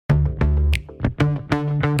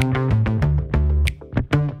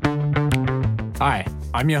Hi,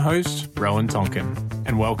 I'm your host, Rowan Tonkin,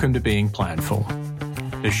 and welcome to Being Planful,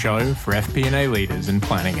 the show for FP&A leaders and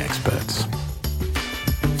planning experts.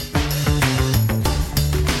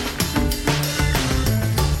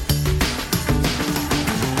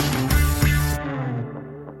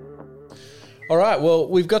 All right, well,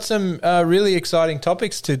 we've got some really exciting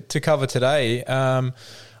topics to cover today.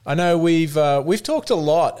 I know we've talked a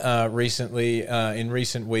lot recently in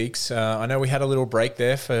recent weeks. I know we had a little break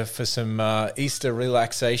there for some Easter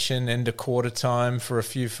relaxation, end of quarter time for a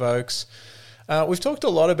few folks. We've talked a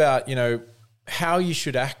lot about, how you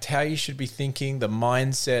should act, how you should be thinking, the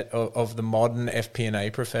mindset of the modern FP&A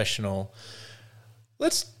professional.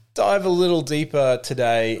 Let's dive a little deeper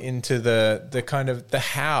today into the kind of the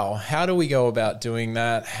how. How do we go about doing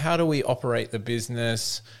that? How do we operate the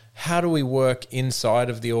business? How do we work inside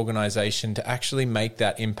of the organization to actually make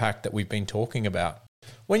that impact that we've been talking about?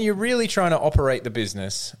 When you're really trying to operate the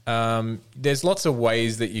business, there's lots of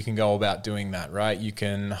ways that you can go about doing that, right? You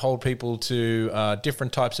can hold people to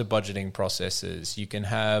different types of budgeting processes. You can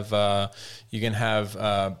have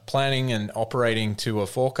planning and operating to a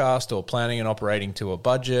forecast, or planning and operating to a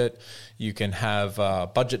budget. You can have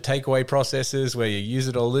budget takeaway processes where you use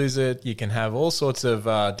it or lose it. You can have all sorts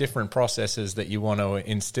of different processes that you want to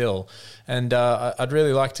instill. And I'd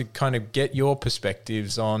really like to kind of get your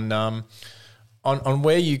perspectives on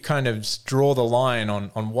where you kind of draw the line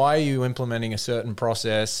on why you're implementing a certain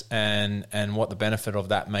process and what the benefit of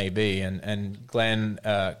that may be. And Glenn,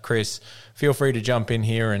 Chris, feel free to jump in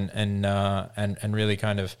here and really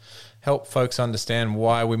kind of help folks understand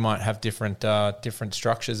why we might have different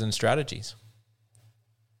structures and strategies.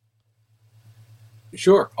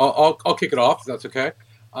 Sure, I'll kick it off if that's okay.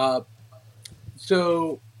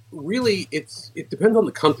 So really, it depends on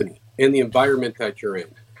the company and the environment that you're in.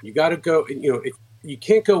 You got to go, if you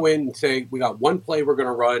can't go in and say, we got one play we're going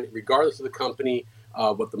to run, regardless of the company,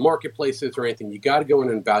 what the marketplace is or anything. You got to go in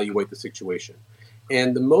and evaluate the situation.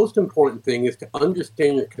 And the most important thing is to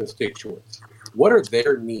understand your constituents. What are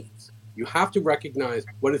their needs? You have to recognize,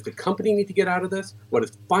 what does the company need to get out of this? What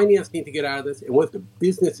does finance need to get out of this? And what does the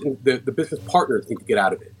business and the business partners need to get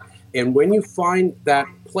out of it? And when you find that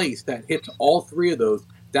place that hits all three of those,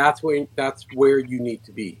 that's where you need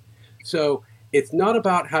to be. So it's not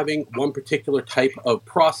about having one particular type of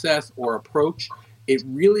process or approach. It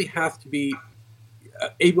really has to be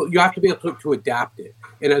you have to be able to adapt it.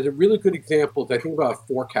 And as a really good example, I think about a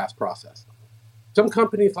forecast process. Some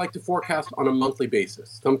companies like to forecast on a monthly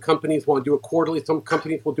basis. Some companies want to do it quarterly. Some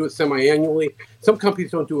companies will do it semi-annually. Some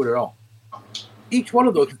companies don't do it at all. Each one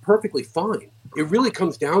of those is perfectly fine. It really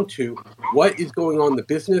comes down to what is going on in the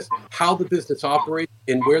business, how the business operates,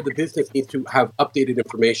 and where the business needs to have updated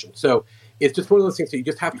information. So it's just one of those things that you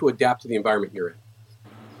just have to adapt to the environment you're in.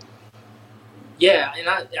 Yeah, and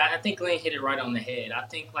I think Glenn hit it right on the head. I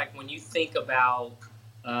think like when you think about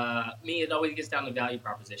it always gets down to value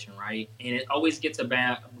proposition, right? And it always gets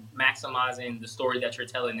about maximizing the story that you're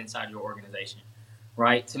telling inside your organization,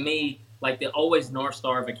 right? To me, like the always North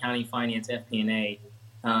Star of accounting, finance, FP&A,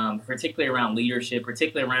 particularly around leadership,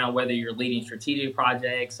 particularly around whether you're leading strategic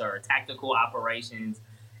projects or tactical operations,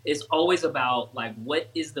 it's always about like, what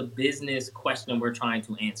is the business question we're trying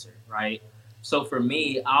to answer, right? So for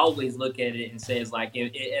me, I always look at it and says like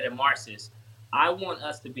at Amarsis, I want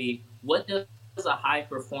us to be, what does a high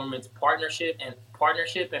performance partnership and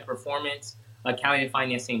performance accounting and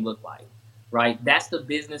finance team look like, right? That's the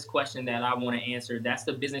business question that I want to answer. That's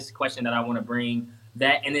the business question that I want to bring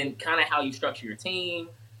that, and then kind of how you structure your team,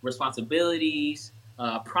 responsibilities,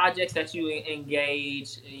 projects that you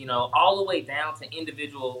engage, all the way down to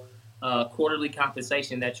individual quarterly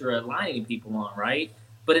compensation that you're aligning people on, right?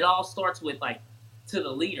 But it all starts with like to the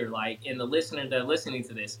leader, like, and the listener that are listening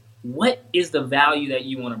to this. What is the value that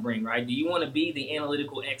you want to bring, right? Do you want to be the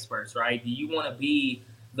analytical experts, right? Do you want to be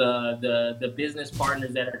the business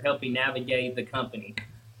partners that are helping navigate the company?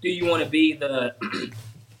 Do you want to be the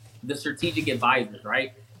the strategic advisors,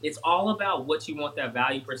 right? It's all about what you want, that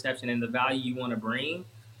value perception and the value you want to bring.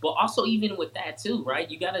 But also even with that too, right?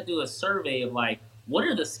 You got to do a survey of like, what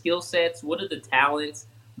are the skill sets? What are the talents?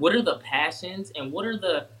 What are the passions? And what are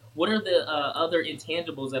the other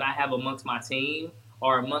intangibles that I have amongst my team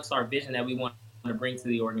or amongst our vision that we want to bring to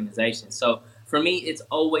the organization? So for me, it's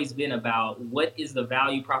always been about what is the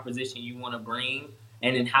value proposition you want to bring,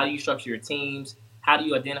 and then how do you structure your teams? How do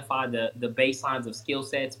you identify the baselines of skill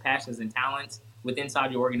sets, passions, and talents within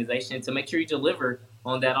inside your organization to make sure you deliver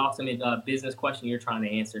on that ultimate business question you're trying to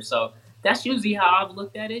answer? So that's usually how I've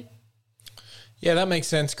looked at it. Yeah, that makes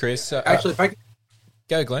sense, Chris. Actually, if I could,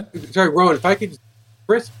 go, Glenn. Sorry, Rowan, if I could,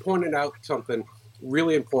 Chris pointed out something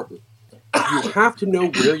really important. You have to know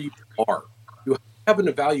where you are. You have an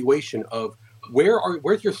evaluation of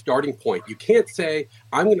where's your starting point. You can't say,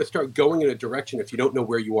 I'm going to start going in a direction if you don't know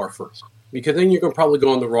where you are first, because then you're going to probably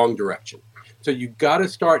go in the wrong direction. So you got to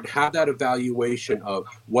start and have that evaluation of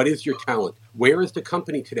what is your talent? Where is the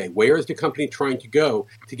company today? Where is the company trying to go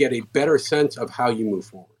to get a better sense of how you move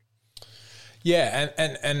forward? Yeah,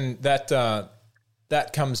 and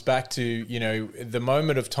that comes back to, you know, the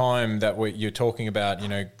moment of time that you're talking about. You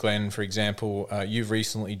know, Glenn, for example, you've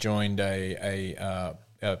recently joined a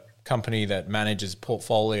company that manages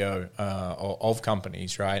portfolio of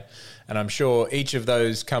companies, right? And I'm sure each of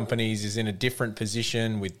those companies is in a different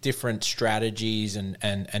position with different strategies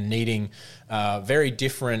and needing very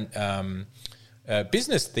different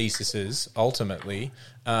business theses ultimately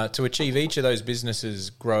to achieve each of those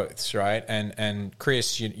businesses' growths, right? And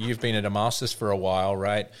Chris, you've been at Amasis for a while,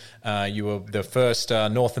 right? You were the first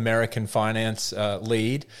North American finance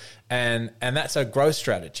lead. And that's a growth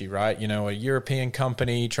strategy, right? You know, a European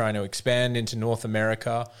company trying to expand into North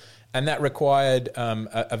America. And that required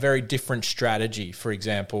a very different strategy, for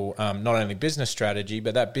example, not only business strategy,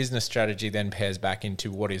 but that business strategy then pairs back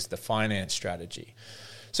into what is the finance strategy.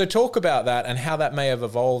 So talk about that and how that may have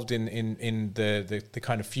evolved in the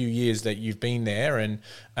kind of few years that you've been there. And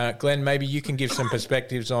Glenn, maybe you can give some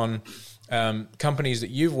perspectives on companies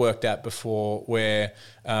that you've worked at before where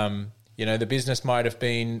you know, the business might have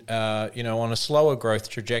been, you know, on a slower growth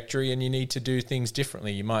trajectory and you need to do things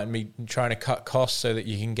differently. You might be trying to cut costs so that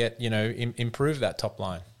you can get, you know, improve that top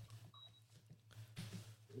line.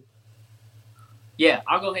 Yeah,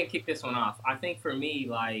 I'll go ahead and kick this one off. I think for me,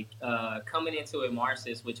 like coming into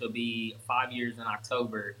Amasis, which will be 5 years in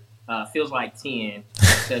October, feels like 10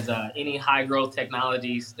 because any high growth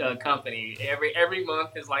technologies company, every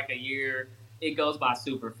month is like a year. It goes by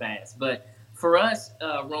super fast. But for us,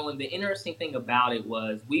 Roland, the interesting thing about it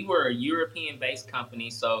was we were a European-based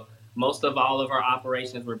company, so most of all of our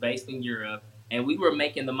operations were based in Europe, and we were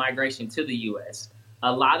making the migration to the U.S.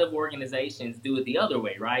 A lot of organizations do it the other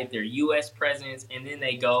way, right? Their U.S. presence, and then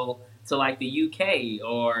they go to like the U.K.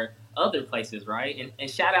 or other places, right? And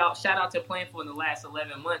shout out to Planful in the last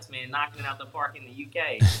 11 months, man, knocking it out the park in the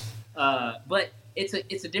U.K. But it's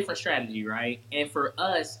a different strategy, right? And for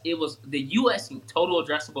us, it was the U.S. total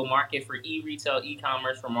addressable market for e-retail,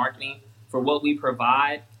 e-commerce, for marketing, for what we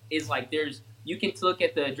provide is like you can look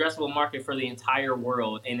at the addressable market for the entire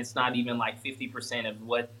world, and it's not even like 50% of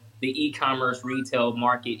what the e-commerce retail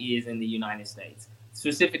market is in the United States,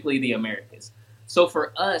 specifically the Americas. So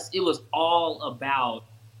for us, it was all about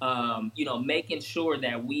you know, making sure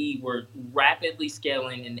that we were rapidly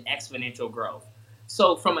scaling in exponential growth.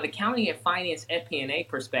 So from an accounting and finance FP&A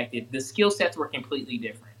perspective, the skill sets were completely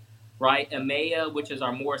different, right? EMEA, which is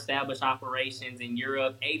our more established operations in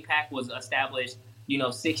Europe, APAC was established, you know,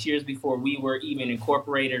 6 years before we were even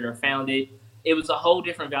incorporated or founded. It was a whole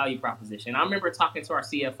different value proposition. I remember talking to our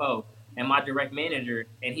CFO and my direct manager,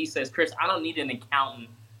 and he says, Chris, I don't need an accountant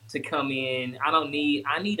to come in. I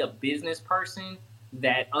need a business person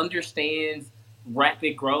that understands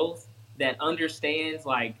rapid growth, that understands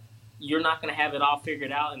like, you're not going to have it all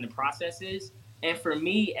figured out in the processes. And for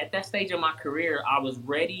me, at that stage of my career, I was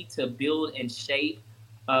ready to build and shape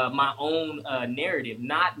my own narrative,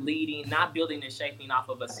 not building and shaping off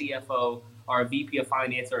of a CFO or a VP of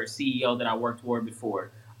finance or a CEO that I worked for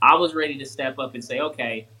before. I was ready to step up and say,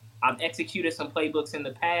 okay, I've executed some playbooks in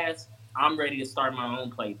the past. I'm ready to start my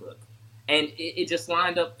own playbook. And it just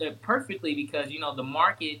lined up perfectly because, you know, the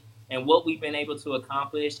market and what we've been able to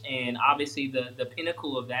accomplish. And obviously the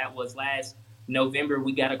pinnacle of that was last November,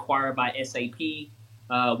 we got acquired by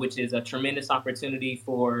SAP, which is a tremendous opportunity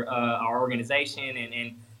for our organization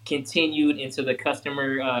and continued into the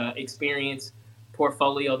customer experience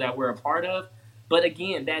portfolio that we're a part of. But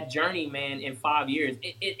again, that journey, man, in 5 years,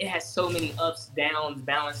 it has so many ups, downs,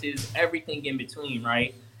 balances, everything in between,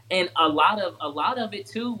 right? And a lot of it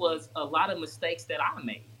too was a lot of mistakes that I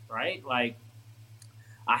made, right? Like,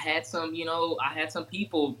 I had some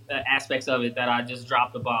people aspects of it that I just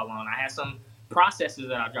dropped the ball on. I had some processes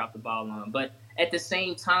that I dropped the ball on. But at the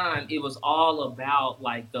same time, it was all about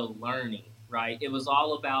like the learning, right? It was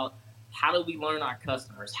all about how do we learn our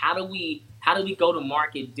customers? How do we go to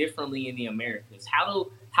market differently in the Americas?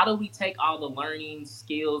 How do we take all the learning,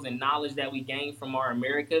 skills, and knowledge that we gain from our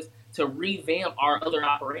Americas to revamp our other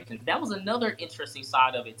operations? That was another interesting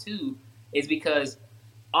side of it too, is because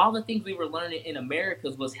all the things we were learning in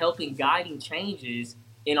Americas was helping guiding changes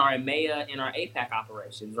in our EMEA and our APAC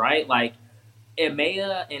operations, right? Like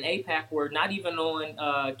EMEA and APAC were not even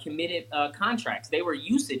on committed contracts. They were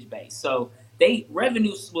usage-based. So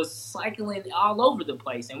revenue was cycling all over the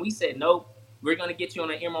place. And we said, nope, we're going to get you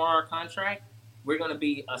on an MRR contract. We're going to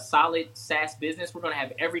be a solid SaaS business. We're going to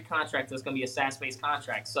have every contract that's going to be a SaaS-based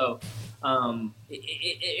contract. So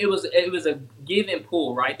it was a give and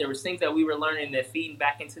pull, right? There was things that we were learning that feeding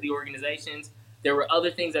back into the organizations. There were other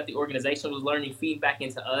things that the organization was learning, feeding back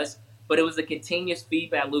into us. But it was a continuous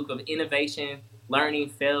feedback loop of innovation, learning,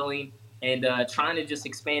 failing, and trying to just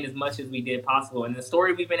expand as much as we did possible. And the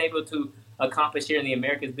story we've been able to accomplish here in the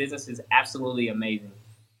Americas business is absolutely amazing.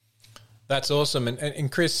 That's awesome.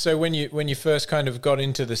 And Chris, so when you first kind of got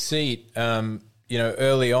into the seat,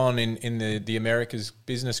 early on in the Americas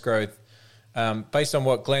business growth, based on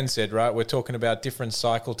what Glenn said, right, we're talking about different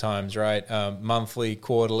cycle times, right? Monthly,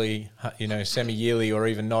 quarterly, semi-yearly, or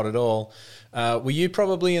even not at all. Were you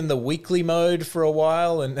probably in the weekly mode for a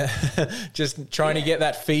while and just trying to get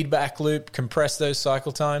that feedback loop, compress those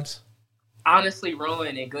cycle times? Honestly,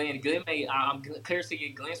 Rowan and Glenn I'm curious to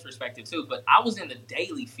get Glenn's perspective too, but I was in the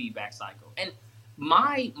daily feedback cycle. And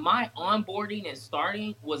my onboarding and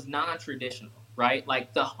starting was non-traditional, right?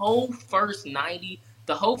 Like the whole first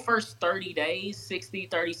 30 days, 60,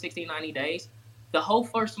 90 days, the whole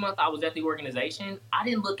first month I was at the organization, I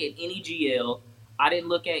didn't look at any GL. I didn't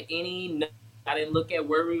look at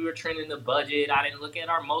where we were trending the budget. I didn't look at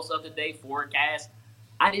our most up-to-date forecast.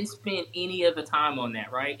 I didn't spend any of the time on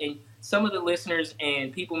that, right? And some of the listeners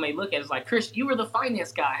and people may look at it as like, Chris, you were the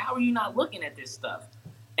finance guy. How are you not looking at this stuff?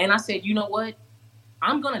 And I said, you know what?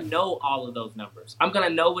 I'm going to know all of those numbers. I'm going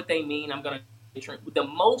to know what they mean. The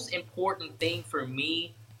most important thing for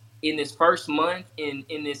me in this first month, in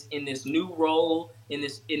this new role, in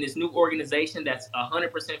this new organization that's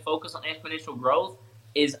 100% focused on exponential growth,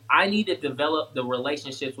 is I need to develop the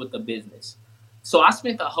relationships with the business. So I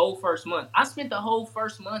spent the whole first month.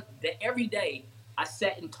 Every day I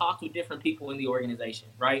sat and talked with different people in the organization,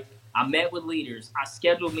 right? I met with leaders. I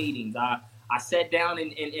scheduled meetings. I sat down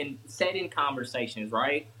and sat in conversations,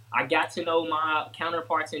 right? I got to know my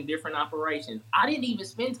counterparts in different operations. I didn't even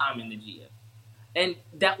spend time in the GM. And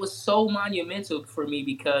that was so monumental for me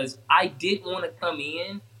because I didn't want to come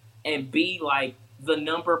in and be like the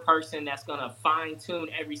number person that's going to fine tune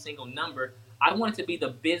every single number. I wanted to be the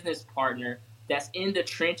business partner that's in the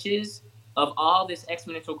trenches of all this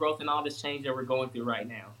exponential growth and all this change that we're going through right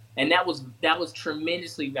now. And that was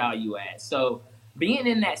tremendously value add. So being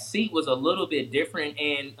in that seat was a little bit different.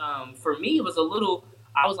 And for me, it was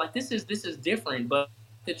I was like, this is different, but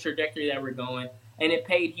the trajectory that we're going, and it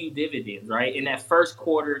paid huge dividends, right? In that first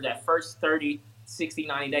quarter, that first 30, 60,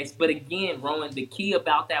 90 days. But again, Rowan, the key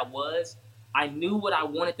about that was I knew what I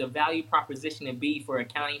wanted the value proposition to be for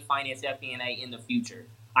accounting, finance, FP&A in the future.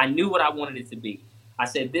 I knew what I wanted it to be. I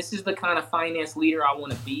said, this is the kind of finance leader I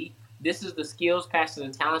want to be. This is the skills, passions,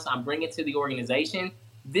 and talents I'm bringing to the organization.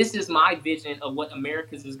 This is my vision of what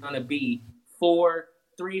Americas is going to be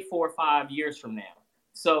 3, 4, 5 years from now.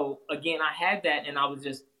 So again, I had that, and I was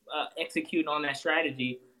just executing on that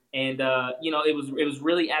strategy, and it was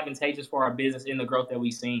really advantageous for our business in the growth that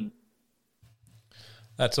we've seen.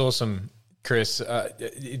 That's awesome, Chris.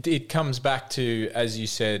 It comes back to, as you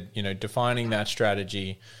said, defining that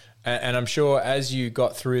strategy, and I'm sure as you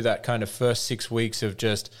got through that kind of first 6 weeks of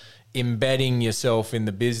just embedding yourself in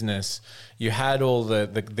the business, you had all the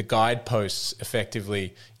guideposts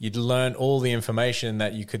effectively. You'd learn all the information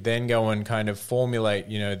that you could then go and kind of formulate,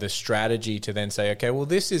 the strategy to then say, okay, well,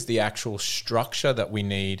 this is the actual structure that we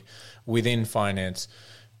need within finance.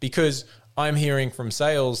 Because I'm hearing from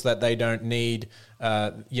sales that they don't need,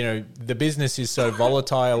 the business is so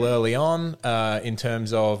volatile early on in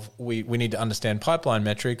terms of we need to understand pipeline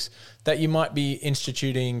metrics that you might be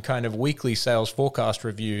instituting kind of weekly sales forecast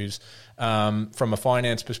reviews. From a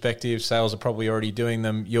finance perspective, sales are probably already doing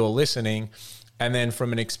them. You're listening. And then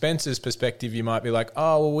from an expenses perspective, you might be like,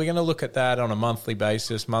 oh, well, we're going to look at that on a monthly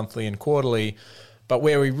basis, monthly and quarterly. But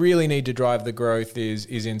where we really need to drive the growth is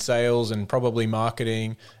in sales and probably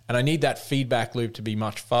marketing. And I need that feedback loop to be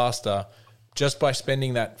much faster just by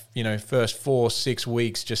spending that, first 4-6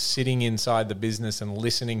 weeks just sitting inside the business and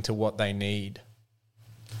listening to what they need.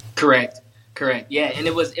 Correct. Yeah. And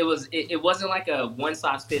it wasn't like a one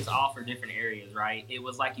size fits all for different areas, right? It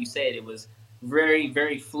was like you said, it was very,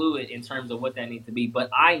 very fluid in terms of what that needs to be. But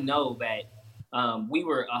I know that we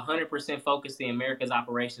were 100% focused in America's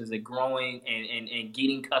operations at growing and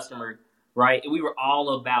getting customer, right? We were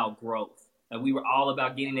all about growth. We were all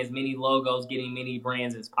about getting as many logos, getting many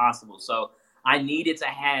brands as possible. So I needed to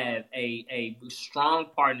have a strong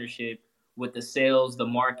partnership with the sales, the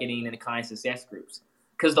marketing, and the client success groups,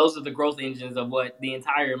 because those are the growth engines of what the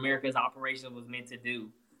entire America's operation was meant to do.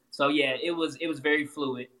 So yeah, it was very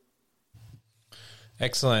fluid.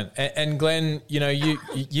 Excellent. And Glenn,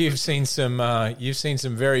 you've seen some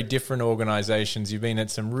very different organizations. You've been at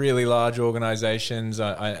some really large organizations.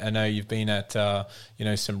 I know you've been at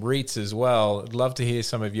some REITs as well. I'd love to hear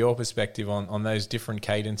some of your perspective on those different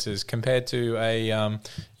cadences compared to a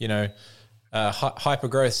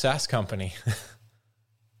hyper-growth SaaS company.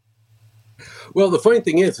 Well, the funny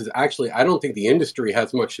thing is actually I don't think the industry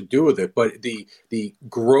has much to do with it, but the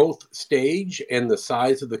growth stage and the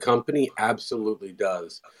size of the company absolutely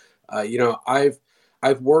does.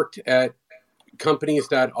 I've worked at companies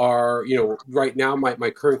that are, right now my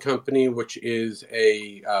current company, which is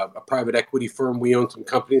a private equity firm. We own some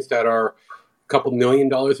companies that are a couple $1 million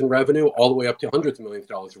in revenue, all the way up to hundreds of millions of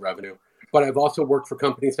dollars in revenue. But I've also worked for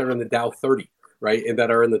companies that are in the Dow 30, right, and that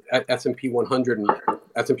are in the S&P 100 and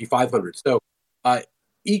S&P 500. So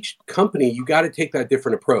each company, you got to take that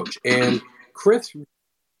different approach. And Chris,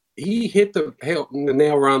 he hit the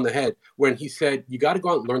nail around the head when he said, you got to go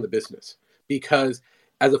out and learn the business. Because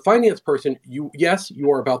as a finance person, you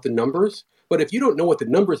are about the numbers. But if you don't know what the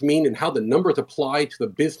numbers mean and how the numbers apply to the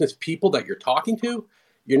business people that you're talking to,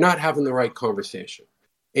 you're not having the right conversation.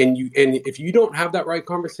 And if you don't have that right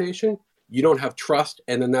conversation, you don't have trust,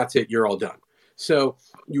 and then that's it. You're all done. So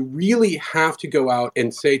you really have to go out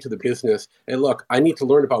and say to the business, hey, look, I need to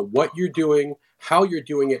learn about what you're doing, how you're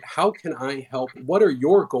doing it, how can I help, what are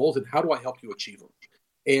your goals, and how do I help you achieve them?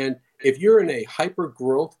 And if you're in a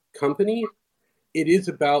hyper-growth company, it is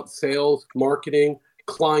about sales, marketing,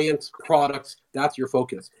 clients, products. That's your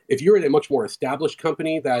focus. If you're in a much more established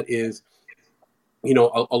company that is,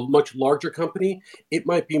 a much larger company, it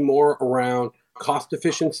might be more around cost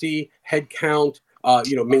efficiency, headcount,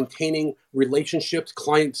 maintaining relationships,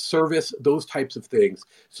 client service, those types of things.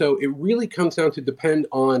 So it really comes down to depend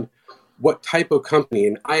on what type of company.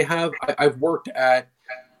 And I've worked at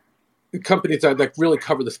companies that really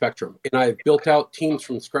cover the spectrum. And I've built out teams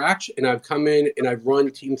from scratch, and I've come in and I've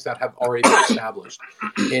run teams that have already been established.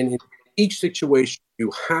 And in each situation,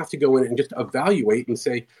 you have to go in and just evaluate and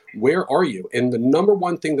say, where are you? And the number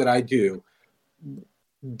one thing that I do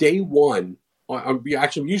day one,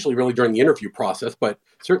 actually usually really during the interview process, but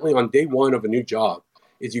certainly on day one of a new job,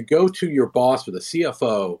 is you go to your boss or the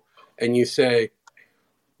CFO and you say,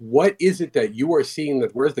 what is it that you are seeing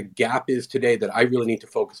that where the gap is today that I really need to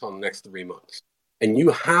focus on the next 3 months? And you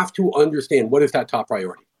have to understand what is that top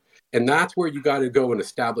priority. And that's where you got to go and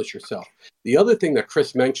establish yourself. The other thing that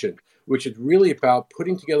Chris mentioned, which is really about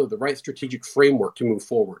putting together the right strategic framework to move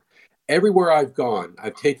forward. Everywhere I've gone,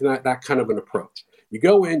 I've taken that kind of an approach. You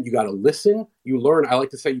go in, you got to listen, you learn. I like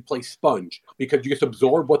to say you play sponge because you just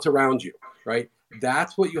absorb what's around you, right?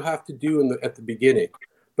 That's what you have to do at the beginning.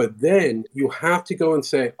 But then you have to go and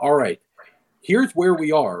say, all right, here's where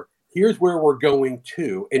we are, here's where we're going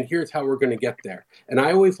to, and here's how we're going to get there. And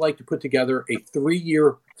I always like to put together a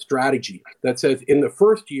 3-year strategy that says in the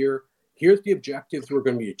first year, here's the objectives we're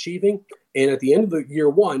going to be achieving. And at the end of the year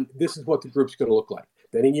 1, this is what the group's going to look like.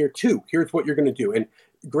 Then in year 2, here's what you're going to do. And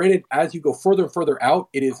granted, as you go further and further out,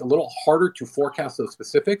 it is a little harder to forecast those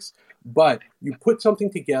specifics, but you put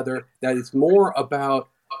something together that is more about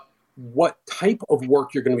what type of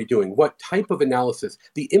work you're going to be doing, what type of analysis,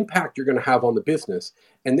 the impact you're going to have on the business.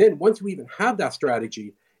 And then once you even have that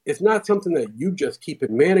strategy, it's not something that you just keep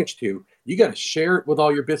and manage to. You got to share it with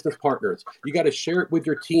all your business partners. You got to share it with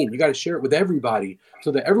your team. You got to share it with everybody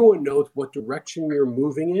so that everyone knows what direction you're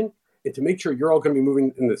moving in, and to make sure you're all going to be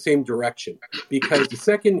moving in the same direction. Because the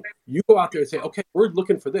second you go out there and say, okay, we're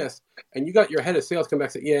looking for this, and you got your head of sales come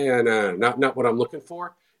back and say, no, not what I'm looking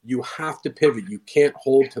for, you have to pivot. You can't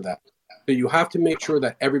hold to that. So you have to make sure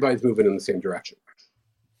that everybody's moving in the same direction.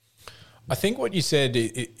 I think what you said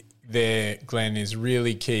there, Glenn, is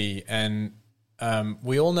really key. And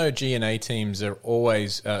we all know G&A teams are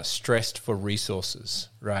always stressed for resources,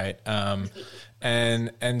 right?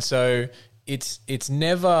 And so it's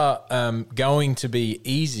never going to be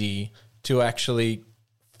easy to actually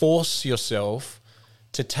force yourself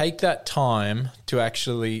to take that time to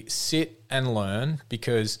actually sit and learn,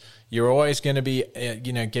 because you're always going to be,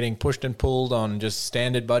 getting pushed and pulled on just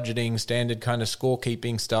standard budgeting, standard kind of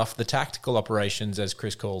scorekeeping stuff, the tactical operations, as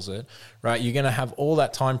Chris calls it, right? You're going to have all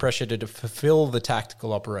that time pressure to fulfill the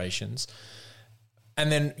tactical operations.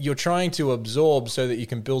 And then you're trying to absorb so that you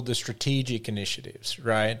can build the strategic initiatives,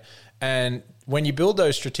 right? And when you build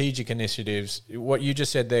those strategic initiatives, what you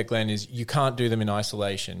just said there, Glenn, is you can't do them in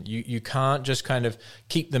isolation. You can't just kind of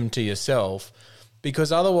keep them to yourself,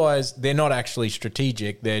 because otherwise they're not actually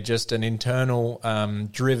strategic. They're just an internal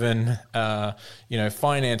driven,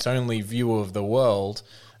 finance-only view of the world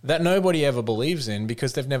that nobody ever believes in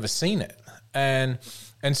because they've never seen it. And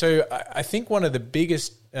so I think one of the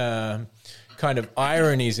biggest kind of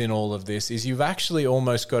ironies in all of this is you've actually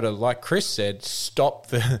almost got to, like Chris said, stop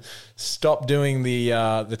doing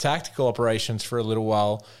the tactical operations for a little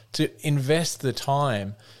while to invest the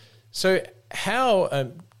time. So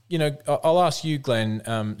how, I'll ask you,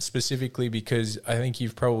 Glenn, specifically, because I think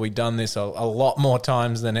you've probably done this a lot more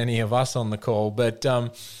times than any of us on the call, but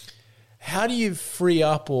how do you free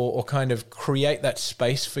up or kind of create that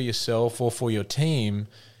space for yourself or for your team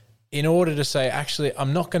in order to say, actually,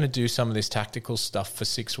 I'm not going to do some of this tactical stuff for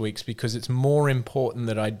 6 weeks because it's more important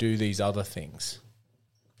that I do these other things?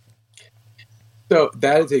 So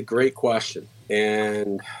that is a great question.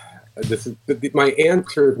 And this is my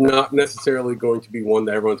answer is not necessarily going to be one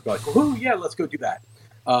that everyone's like, oh, yeah, let's go do that.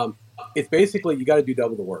 It's basically you got to do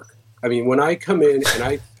double the work. I mean, when I come in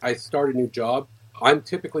and I start a new job, I'm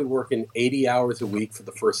typically working 80 hours a week for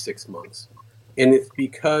the first 6 months. And it's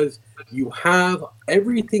because you have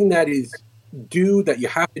everything that is due that you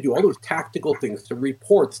have to do, all those tactical things, the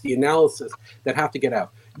reports, the analysis that have to get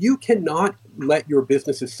out. You cannot let your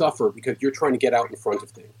businesses suffer because you're trying to get out in front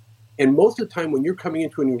of things. And most of the time when you're coming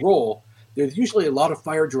into a new role, there's usually a lot of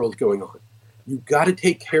fire drills going on. You've got to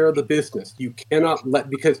take care of the business. You cannot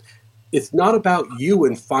because it's not about you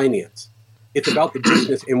and finance. It's about the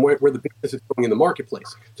business and where the business is going in the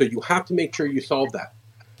marketplace. So you have to make sure you solve that.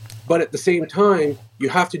 But at the same time, you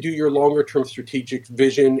have to do your longer term strategic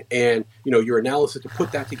vision and your analysis to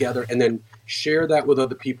put that together and then share that with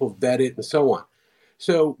other people, vet it, and so on.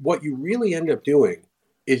 So what you really end up doing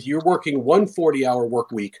is you're working one 40-hour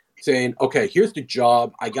work week saying, okay, here's the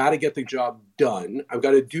job. I got to get the job done. I've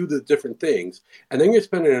got to do the different things. And then you're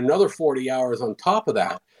spending another 40 hours on top of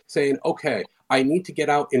that saying, okay, I need to get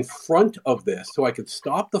out in front of this so I could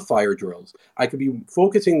stop the fire drills. I could be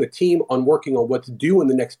focusing the team on working on what's due in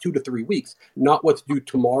the next 2 to 3 weeks, not what's due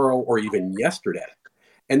tomorrow or even yesterday.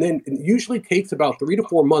 And then it usually takes about 3 to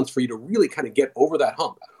 4 months for you to really kind of get over that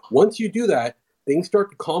hump. Once you do that, things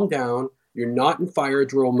start to calm down. You're not in fire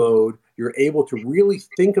drill mode. You're able to really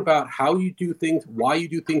think about how you do things, why you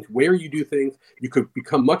do things, where you do things. You could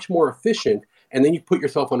become much more efficient, and then you put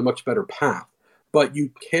yourself on a much better path. But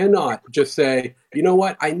you cannot just say, you know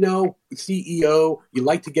what, I know, CEO, you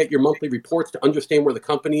like to get your monthly reports to understand where the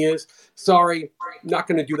company is. Sorry, I'm not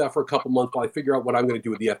going to do that for a couple months while I figure out what I'm going to do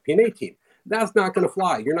with the FP&A team. That's not going to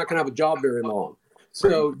fly. You're not going to have a job very long.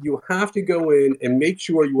 So you have to go in and make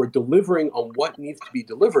sure you are delivering on what needs to be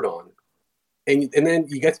delivered on. And then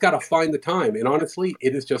you just got to find the time. And honestly,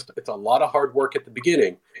 it's a lot of hard work at the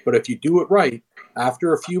beginning. But if you do it right,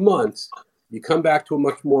 after a few months, you come back to a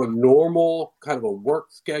much more normal kind of a work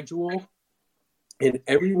schedule, and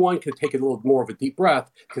everyone can take a little more of a deep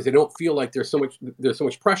breath because they don't feel like there's so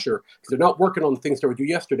much pressure because they're not working on the things that were due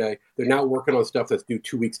yesterday. They're now working on stuff that's due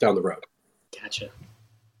 2 weeks down the road. Gotcha.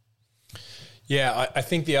 Yeah, I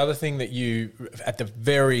think the other thing that you, at the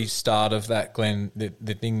very start of that, Glenn,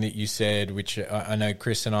 the thing that you said, which I know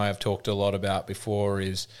Chris and I have talked a lot about before,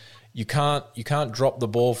 is you can't drop the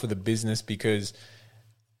ball for the business, because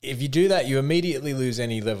if you do that, you immediately lose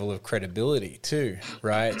any level of credibility too,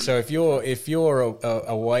 right? So if you're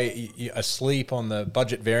asleep on the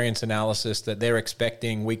budget variance analysis that they're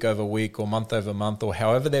expecting week over week or month over month, or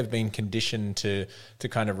however they've been conditioned to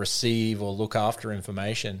kind of receive or look after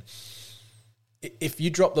information, if you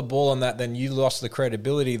drop the ball on that, then you lost the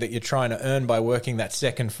credibility that you're trying to earn by working that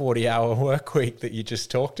second 40-hour work week that you just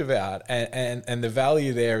talked about. And the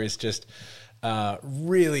value there is just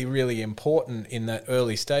really, really important in that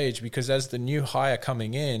early stage, because as the new hire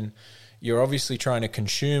coming in, you're obviously trying to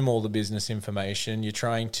consume all the business information. You're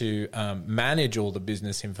trying to manage all the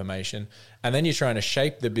business information, and then you're trying to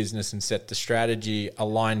shape the business and set the strategy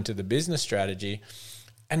aligned to the business strategy.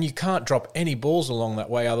 And you can't drop any balls along that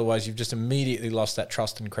way. Otherwise, you've just immediately lost that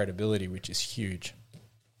trust and credibility, which is huge.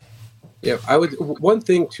 Yeah, one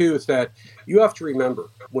thing too is that you have to remember,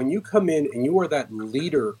 when you come in and you are that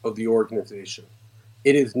leader of the organization,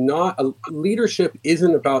 it is not leadership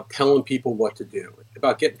isn't about telling people what to do. It's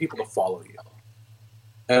about getting people to follow you,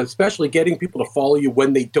 and especially getting people to follow you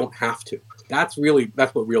when they don't have to. That's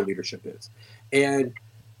what real leadership is. And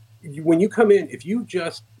when you come in, if you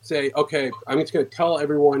just say, okay, I'm just going to tell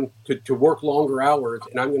everyone to work longer hours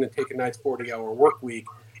and I'm going to take a nice 40-hour work week,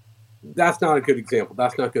 that's not a good example.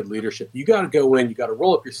 That's not good leadership. You got to go in, you got to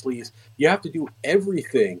roll up your sleeves. You have to do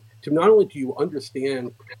everything to not only do you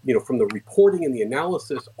understand, from the reporting and the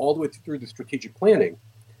analysis all the way through the strategic planning,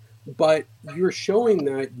 but you're showing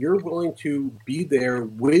that you're willing to be there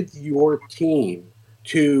with your team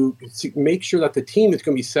to make sure that the team is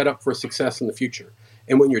going to be set up for success in the future.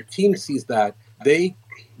 And when your team sees that, they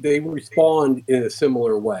respond in a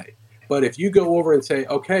similar way. But if you go over and say,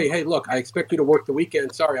 okay, hey, look, I expect you to work the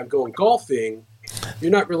weekend. Sorry, I'm going golfing.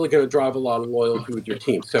 You're not really going to drive a lot of loyalty with your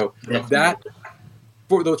team. So that,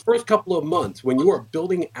 for those first couple of months, when you are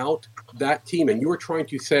building out that team and you are trying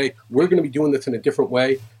to say, we're going to be doing this in a different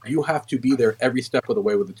way, you have to be there every step of the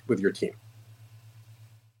way with your team.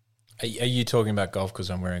 Are you talking about golf because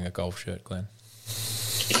I'm wearing a golf shirt, Glenn?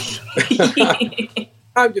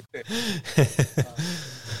 I'm just saying.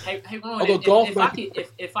 Hey, Ron, Although golf if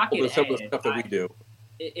I could add, some of the stuff that we do.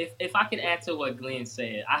 If I could add to what Glenn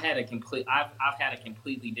said, I've had a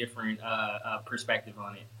completely different perspective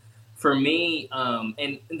on it. For me,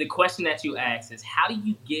 and the question that you asked is, how do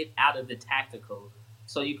you get out of the tactical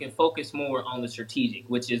so you can focus more on the strategic,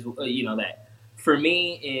 which is that. For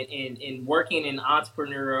me, in working in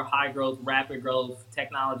entrepreneurial, high growth, rapid growth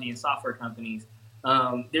technology and software companies,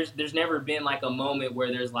 there's never been like a moment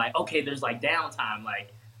where there's like, okay, there's like downtime,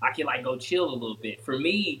 like I can like go chill a little bit. For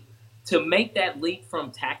me, to make that leap from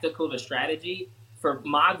tactical to strategy, for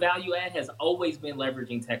my value add has always been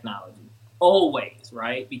leveraging technology. Always,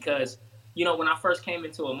 right? Because, when I first came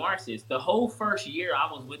into Amarsis, the whole first year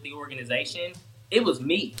I was with the organization, it was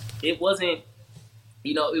me. It wasn't,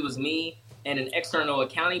 it was me and an external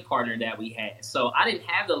accounting partner that we had. So I didn't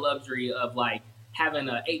have the luxury of like having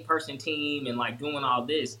an 8-person team and like doing all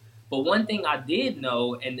this. But one thing I did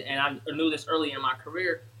know, and I knew this early in my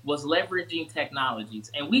career, was leveraging technologies.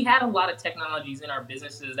 And we had a lot of technologies in our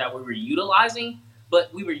businesses that we were utilizing,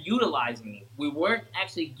 but we were utilizing it. We weren't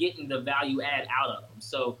actually getting the value add out of them.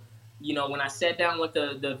 So, when I sat down with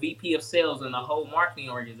the VP of sales and the whole marketing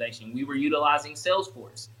organization, we were utilizing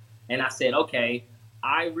Salesforce. And I said, okay,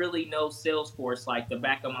 I really know Salesforce like the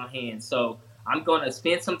back of my hand. So I'm going to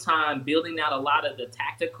spend some time building out a lot of the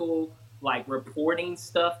tactical, like reporting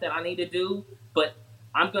stuff that I need to do. But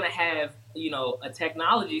I'm going to have, a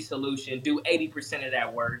technology solution do 80% of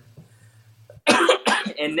that work.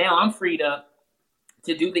 And now I'm freed up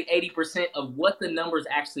to do the 80% of what the numbers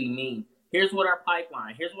actually mean. Here's what our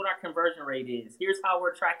pipeline, here's what our conversion rate is. Here's how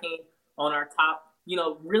we're tracking on our top,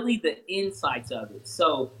 really the insights of it.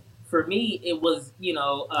 So for me, it was,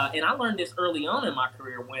 and I learned this early on in my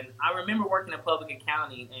career when I remember working in public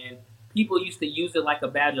accounting, and people used to use it like a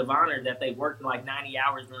badge of honor that they worked like 90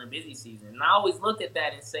 hours during busy season. And I always looked at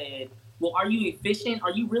that and said, well, are you efficient?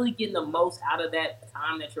 Are you really getting the most out of that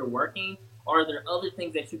time that you're working? Or are there other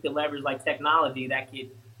things that you could leverage like technology that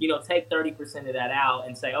could, take 30% of that out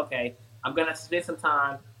and say, okay, I'm going to spend some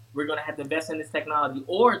time. We're going to have to invest in this technology,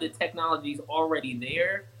 or the technology is already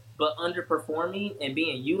there, but underperforming and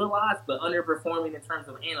being utilized, but underperforming in terms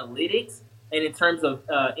of analytics and in terms of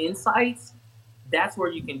insights. That's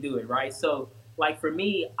where you can do it, right? So, like for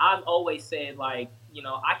me, I've always said, like,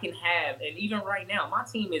 I can have, and even right now, my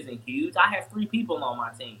team isn't huge. I have 3 people on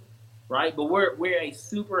my team, right? But we're a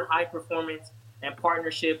super high performance and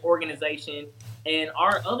partnership organization, and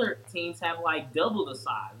our other teams have like double the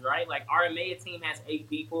size, right? Like our EMEA team has 8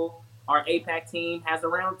 people, our APAC team has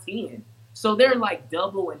around 10. So they're like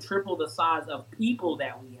double and triple the size of people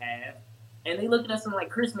that we have. And they look at us and like,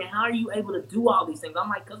 Chris, man, how are you able to do all these things? I'm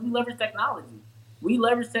like, because we leverage technology. We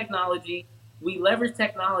leverage technology. We leverage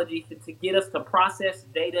technology to get us to process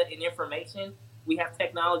data and information. We have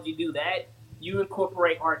technology do that. You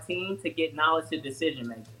incorporate our team to get knowledge to decision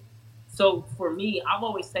making. So for me, I've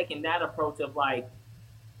always taken that approach of like,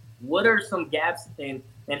 what are some gaps and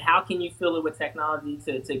how can you fill it with technology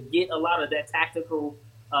to get a lot of that tactical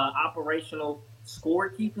operational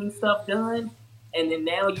scorekeeping stuff done, and then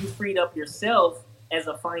now you freed up yourself as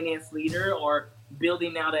a finance leader or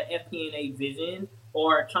building out an FP&A vision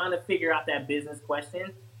or trying to figure out that business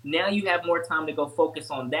question. Now you have more time to go focus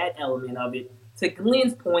on that element of it. To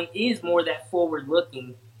Glenn's point, is more that forward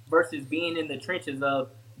looking versus being in the trenches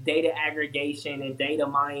of data aggregation and data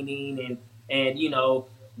mining and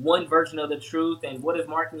one version of the truth. And what does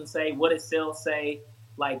marketing say? What does sales say?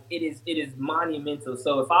 Like it is monumental.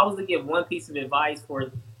 So if I was to give one piece of advice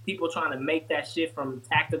for people trying to make that shift from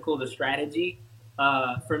tactical to strategy,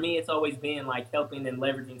 for me, it's always been like helping and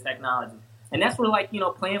leveraging technology. And that's where like,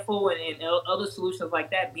 Planful and other solutions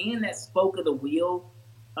like that, being that spoke of the wheel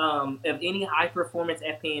of any high performance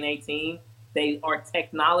FP&A team, they are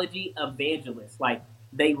technology evangelists. Like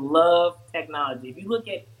they love technology. If you look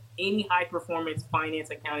at any high performance finance,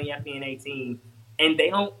 accounting, FP&A team, and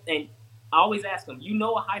I always ask them,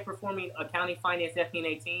 a high-performing accounting, finance,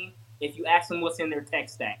 FP&A team if you ask them what's in their tech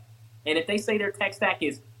stack. And if they say their tech stack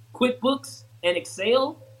is QuickBooks and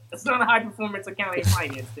Excel, it's not a high-performance accounting and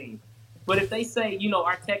finance team. But if they say,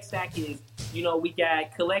 our tech stack is, we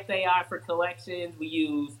got Collect AI for collections. We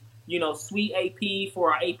use, Suite AP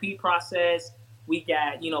for our AP process. We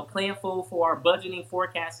got, Planful for our budgeting,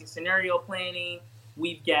 forecasting, scenario planning.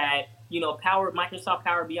 We've got, Microsoft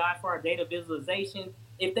Power BI for our data visualization.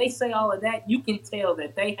 If they say all of that, you can tell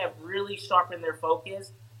that they have really sharpened their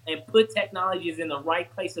focus and put technologies in the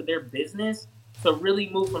right place of their business to really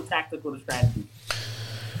move from tactical to strategy.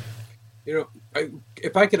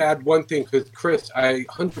 If I could add one thing, because Chris, I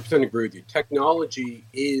 100% agree with you. Technology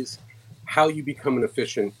is how you become an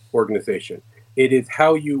efficient organization. It is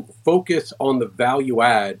how you focus on the value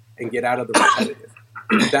add and get out of the repetitive.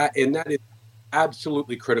 That is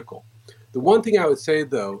absolutely critical. The one thing I would say,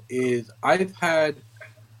 though, is I've had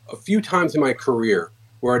a few times in my career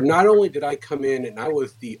where not only did I come in and I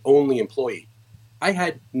was the only employee, I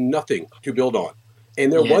had nothing to build on.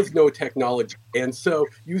 And there was no technology. And so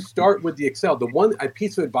you start with the Excel. A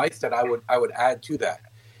piece of advice that I would add to that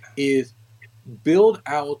is build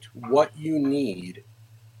out what you need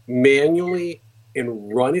manually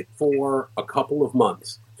and run it for a couple of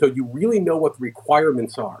months so you really know what the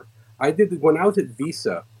requirements are. When I was at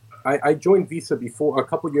Visa, I joined Visa a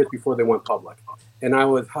couple of years before they went public. And I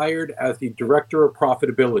was hired as the director of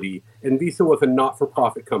profitability, and Visa was a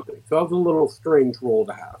not-for-profit company. So that was a little strange role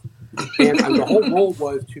to have. And the whole role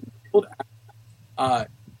was to build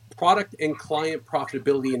product and client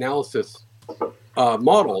profitability analysis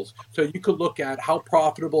models, so you could look at how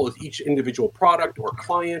profitable is each individual product or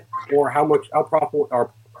client, or how profitable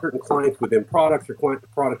are certain clients within products or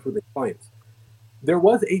products within clients. There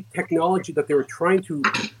was a technology that they were trying to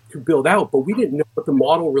build out, but we didn't know what the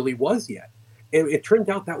model really was yet. And it turned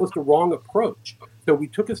out that was the wrong approach. So we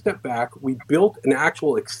took a step back. We built an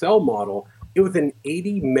actual Excel model. It was an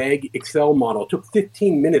 80 meg Excel model. It took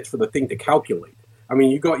 15 minutes for the thing to calculate. I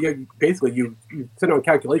mean, you sit on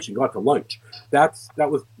calculation, you go out to lunch. That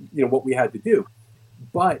was what we had to do.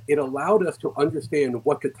 But it allowed us to understand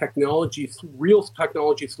what the real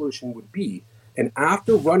technology solution would be. And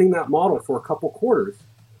after running that model for a couple quarters,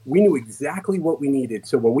 we knew exactly what we needed.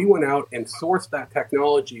 So when we went out and sourced that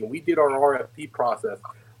technology and we did our RFP process,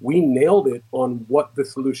 we nailed it on what the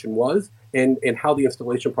solution was and how the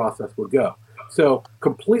installation process would go. So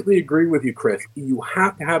completely agree with you, Chris. You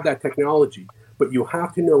have to have that technology, but you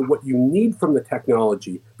have to know what you need from the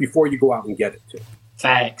technology before you go out and get it too.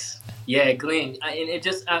 Facts. Yeah, Glenn. And it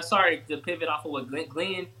just, sorry to pivot off of what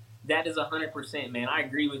Glenn, that is 100%, man. I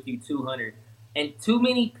agree with you 200. And too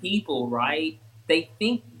many people, right? They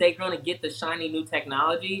think they're going to get the shiny new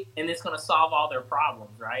technology and it's going to solve all their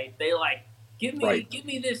problems, right? They like, give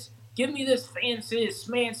me this fancy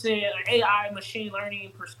smancy AI machine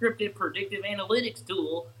learning prescriptive predictive analytics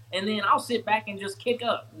tool, and then I'll sit back and just kick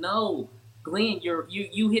up. No, Glenn,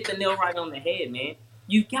 you hit the nail right on the head, man.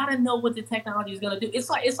 You got to know what the technology is going to do. It's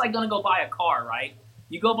like going to go buy a car, right?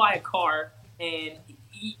 You go buy a car and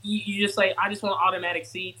you just say, I just want automatic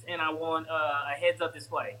seats and I want a heads-up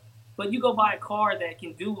display. But you go buy a car that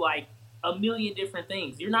can do like a million different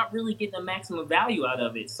things. You're not really getting the maximum value out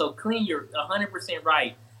of it. So, Glenn, you're 100%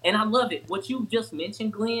 right. And I love it. What you just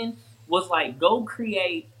mentioned, Glenn, was like go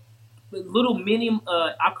create little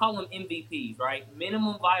I call them MVPs, right?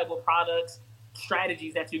 Minimum viable products,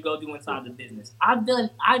 strategies that you go do inside the business.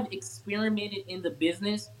 I've experimented in the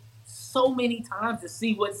business so many times to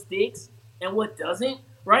see what sticks and what doesn't,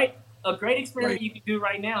 right? A great experiment you can do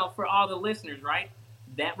right now for all the listeners, right?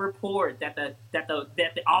 That report that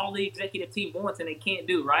all the executive team wants and they can't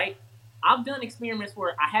do, right? I've done experiments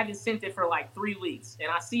where I haven't sent it for like 3 weeks,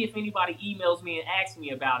 and I see if anybody emails me and asks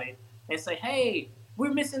me about it and say, hey,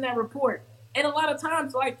 we're missing that report. And a lot of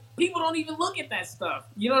times, like, people don't even look at that stuff.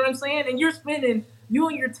 You know what I'm saying? And you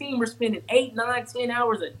and your team are spending 8, 9, 10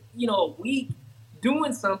 hours a week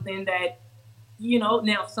doing something that,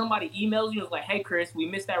 now if somebody emails you and is like, hey, Chris, we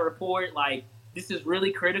missed that report. Like, this is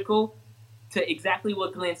really critical. To exactly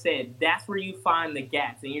what Glenn said, that's where you find the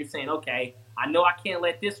gaps. And you're saying, okay, I know I can't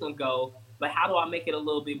let this one go, but how do I make it a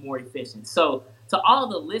little bit more efficient? So to all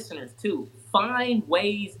the listeners, too, find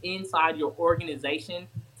ways inside your organization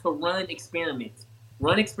to run experiments.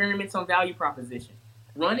 Run experiments on value proposition.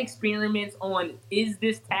 Run experiments on, is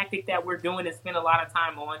this tactic that we're doing and spend a lot of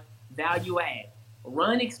time on value add?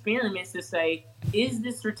 Run experiments to say, is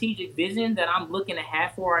this strategic vision that I'm looking to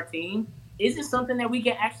have for our team, is it something that we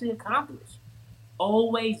can actually accomplish?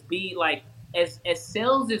 Always be like, as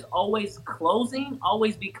sales is always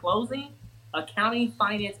be closing, accounting,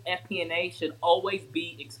 finance, FP&A should always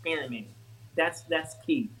be experimenting. That's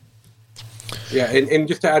key. Yeah, and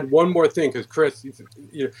just to add one more thing, because Chris,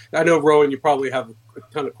 I know, Rowan, you probably have a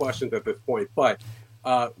ton of questions at this point, but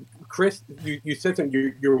Chris, you said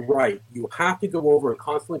something, you're right. You have to go over and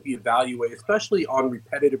constantly be evaluated, especially on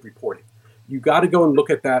repetitive reporting. You got to go and look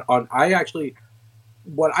at that I actually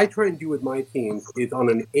what I try and do with my teams is on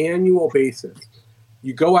an annual basis,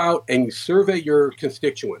 you go out and you survey your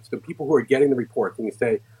constituents, the people who are getting the reports, and you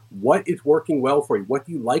say, what is working well for you? What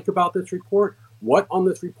do you like about this report? What on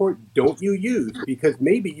this report don't you use? Because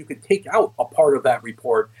maybe you could take out a part of that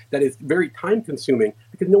report that is very time consuming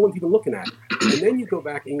because no one's even looking at it. And then you go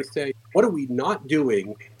back and you say, what are we not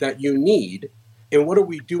doing that you need? And what are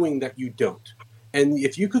we doing that you don't? And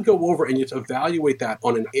if you could go over and just evaluate that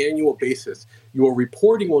on an annual basis, your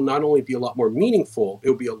reporting will not only be a lot more meaningful, it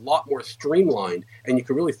will be a lot more streamlined, and you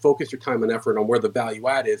can really focus your time and effort on where the value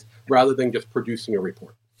add is rather than just producing a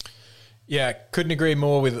report. Yeah, couldn't agree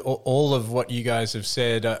more with all of what you guys have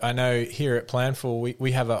said. I know here at Planful,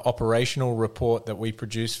 we have an operational report that we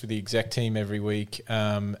produce for the exec team every week,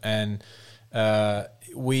 and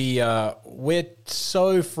we're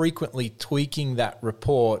so frequently tweaking that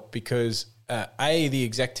report because the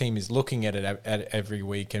exec team is looking at it every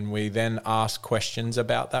week, and we then ask questions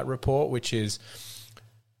about that report, which is,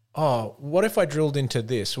 oh, what if I drilled into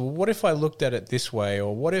this? Or what if I looked at it this way?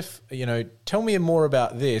 Or what if, tell me more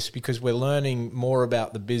about this, because we're learning more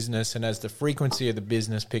about the business, and as the frequency of the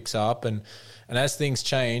business picks up and as things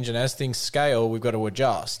change and as things scale, we've got to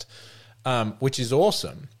adjust, which is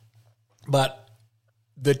awesome. But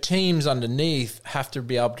the teams underneath have to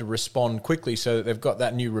be able to respond quickly so that they've got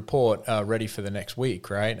that new report ready for the next week,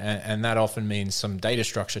 right? And that often means some data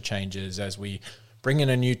structure changes as we bring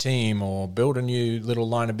in a new team or build a new little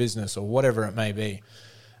line of business or whatever it may be.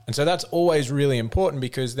 And so that's always really important,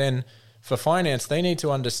 because then for finance, they need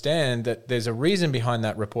to understand that there's a reason behind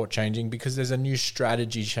that report changing, because there's a new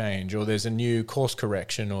strategy change, or there's a new course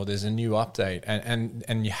correction, or there's a new update.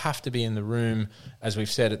 And you have to be in the room, as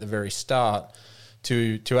we've said at the very start,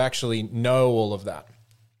 to actually know all of that.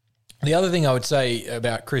 The other thing I would say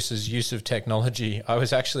about Chris's use of technology, I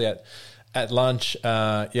was actually at lunch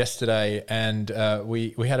yesterday, and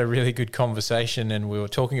we had a really good conversation, and we were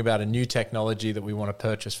talking about a new technology that we want to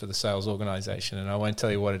purchase for the sales organization. And I won't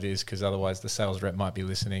tell you what it is, because otherwise the sales rep might be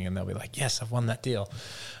listening and they'll be like, yes, I've won that deal.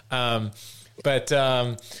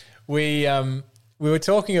 We were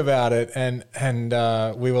talking about it, and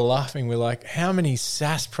we were laughing. We're like, how many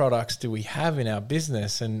SaaS products do we have in our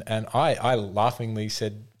business? And I laughingly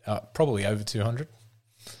said probably over 200.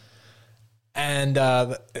 And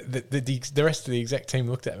the rest of the exec team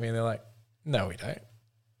looked at me and they're like, no, we don't.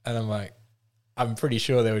 And I'm like, I'm pretty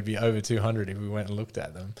sure there would be over 200 if we went and looked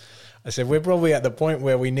at them. I said, we're probably at the point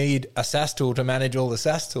where we need a SaaS tool to manage all the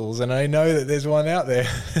SaaS tools. And I know that there's one out there.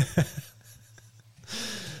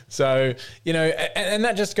 So, and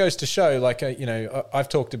that just goes to show, like, I've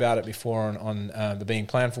talked about it before on the Being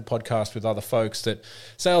Planful podcast with other folks, that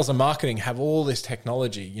sales and marketing have all this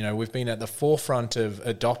technology. We've been at the forefront of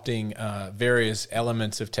adopting various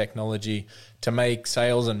elements of technology to make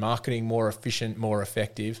sales and marketing more efficient, more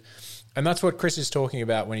effective. And that's what Chris is talking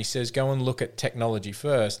about when he says, go and look at technology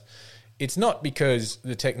first. It's not because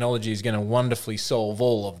the technology is going to wonderfully solve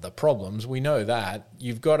all of the problems. We know that.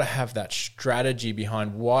 You've got to have that strategy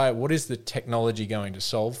behind what is the technology going to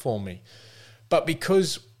solve for me? But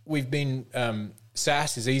because we've been,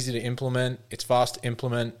 SaaS is easy to implement, it's fast to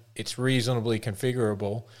implement, it's reasonably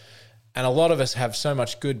configurable. And a lot of us have so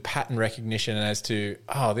much good pattern recognition as to,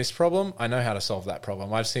 this problem, I know how to solve that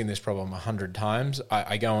problem. I've seen this problem 100 times.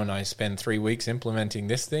 I go and I spend 3 weeks implementing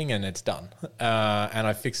this thing and it's done. And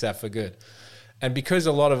I fix that for good. And because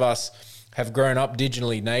a lot of us have grown up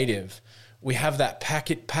digitally native, we have that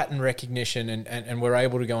pattern recognition and we're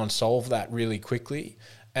able to go and solve that really quickly.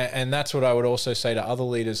 And that's what I would also say to other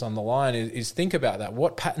leaders on the line is think about that.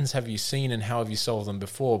 What patterns have you seen and how have you solved them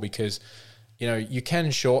before? Because you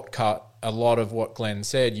can shortcut a lot of what Glenn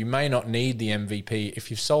said. You may not need the MVP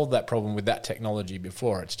if you've solved that problem with that technology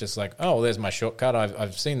before. It's just like, there's my shortcut.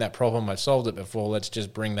 I've seen that problem. I've solved it before. Let's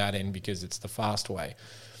just bring that in because it's the fast way.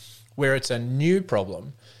 Where it's a new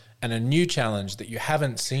problem and a new challenge that you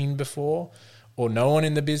haven't seen before or no one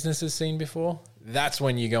in the business has seen before, that's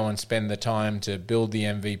when you go and spend the time to build the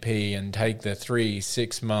MVP and take the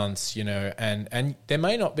 3-6 months, and there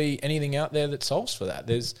may not be anything out there that solves for that.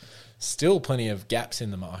 There's still plenty of gaps in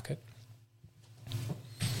the market.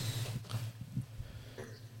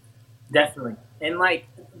 Definitely. And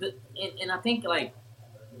and I think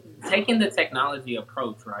taking the technology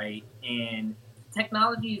approach, right? And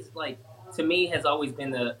technology is to me has always been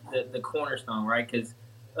the cornerstone, right? Because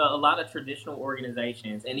a lot of traditional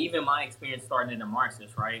organizations, and even my experience starting in the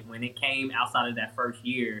Marxist, right? When it came outside of that first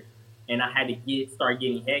year and I had to start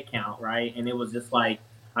getting headcount, right? And it was just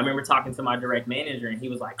I remember talking to my direct manager and he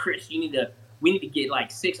was like, Chris, we need to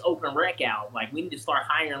get 6 open rec out. We need to start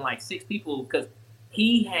hiring 6 people, because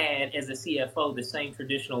he had, as a CFO, the same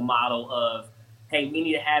traditional model of hey, we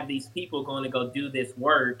need to have these people going to go do this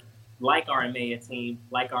work, like our EMEA team,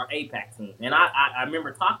 like our APAC team. And I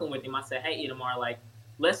remember talking with him. I said, hey, Itamar, like,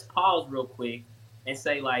 let's pause real quick and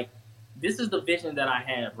say, like, this is the vision that I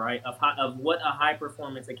have, right, of what a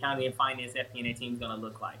high-performance accounting and finance FP&A team is going to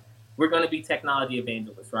look like. We're going to be technology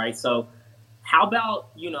evangelists, right? So how about,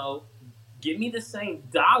 give me the same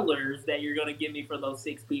dollars that you're going to give me for those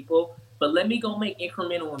 6 people, but let me go make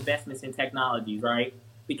incremental investments in technology, right?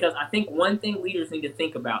 Because I think one thing leaders need to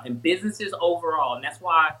think about, and businesses overall, and that's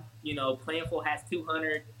why, Planful has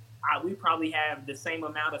 200, we probably have the same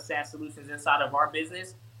amount of SaaS solutions inside of our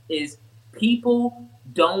business, is people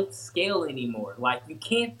don't scale anymore. Like, you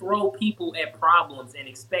can't throw people at problems and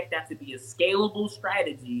expect that to be a scalable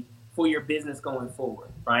strategy for your business going forward,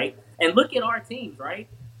 right? And look at our teams, right?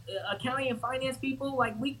 Accounting and finance people,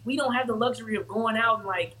 like, we don't have the luxury of going out and,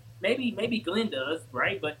 like, maybe Glenn does,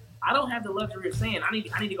 right? But I don't have the luxury of saying I need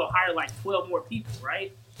to go hire like 12 more people,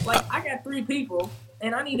 right? Like, I got 3 people,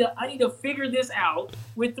 and I need to figure this out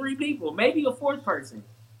with 3 people, maybe a 4th person.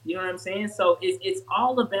 You know what I'm saying? So it's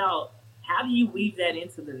all about how do you weave that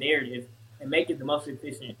into the narrative and make it the most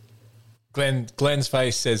efficient. Glenn's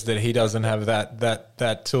face says that he doesn't have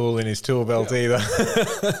that tool in his tool belt either.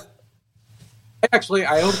 Actually,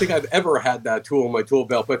 I don't think I've ever had that tool in my tool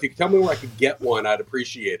belt, but if you could tell me where I could get one, I'd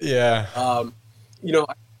appreciate it. Yeah.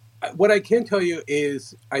 What I can tell you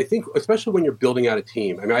is, I think, especially when you're building out a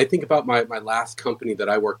team, I mean, I think about my last company that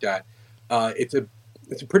I worked at. It's a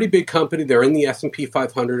pretty big company. They're in the S&P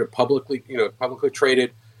 500, a publicly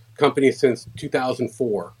traded company since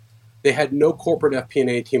 2004. They had no corporate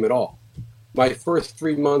FP&A team at all. My first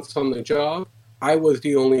 3 months on the job, I was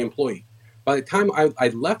the only employee. By the time I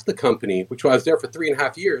left the company, which I was there for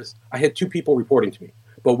 3.5 years, I had 2 people reporting to me.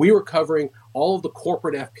 But we were covering all of the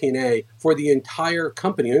corporate FP&A for the entire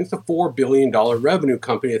company. And it's a $4 billion revenue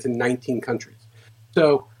company. It's in 19 countries.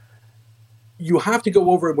 So you have to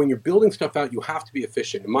go over, when you're building stuff out, you have to be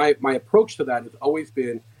efficient. And my approach to that has always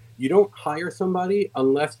been, you don't hire somebody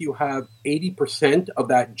unless you have 80% of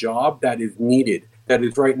that job that is needed, that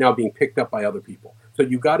is right now being picked up by other people. So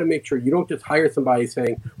you got to make sure you don't just hire somebody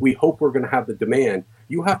saying, we hope we're going to have the demand.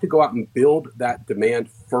 You have to go out and build that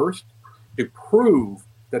demand first to prove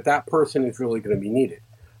that person is really going to be needed.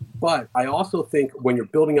 But I also think when you're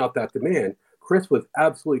building out that demand, Chris was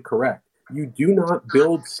absolutely correct. You do not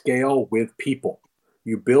build scale with people.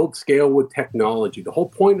 You build scale with technology. The whole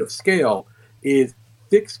point of scale is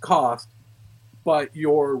fixed cost, but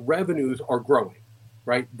your revenues are growing,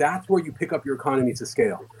 right? That's where you pick up your economies of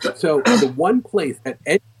scale. So the one place that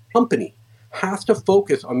any company has to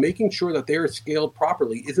focus on making sure that they're scaled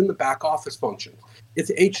properly is in the back office functions. It's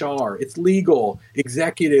HR, it's legal,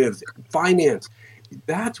 executives, finance.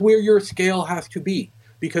 That's where your scale has to be.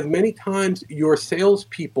 Because many times your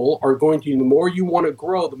salespeople are going to, the more you want to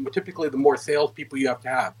grow, typically the more salespeople you have to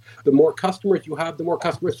have. The more customers you have, the more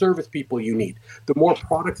customer service people you need. The more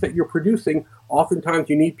products that you're producing, oftentimes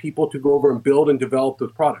you need people to go over and build and develop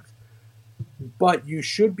those products. But you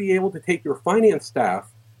should be able to take your finance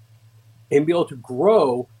staff and be able to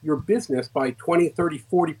grow your business by 20, 30,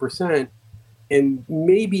 40% and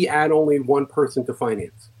maybe add only 1 person to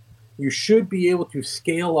finance. You should be able to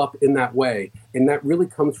scale up in that way. And that really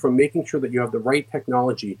comes from making sure that you have the right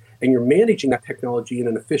technology and you're managing that technology in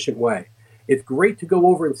an efficient way. It's great to go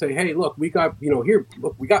over and say, hey, look, we got,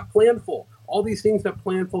 we got Planful, all these things that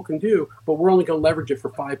Planful can do, but we're only going to leverage it for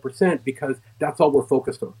 5% because that's all we're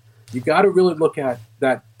focused on. You got to really look at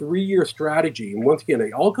that 3-year strategy. And once again,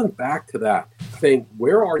 it all comes back to that, saying,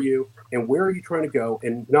 where are you and where are you trying to go?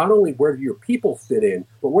 And not only where do your people fit in,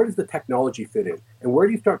 but where does the technology fit in? And where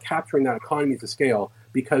do you start capturing that economies of scale?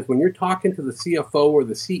 Because when you're talking to the CFO or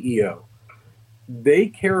the CEO, they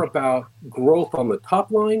care about growth on the top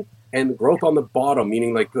line and growth on the bottom,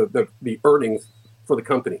 meaning like the earnings for the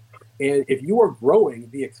company. And if you are growing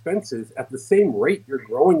the expenses at the same rate you're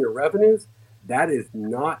growing your revenues, that is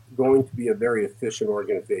not going to be a very efficient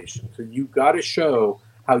organization. So you've got to show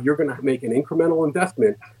how you're going to make an incremental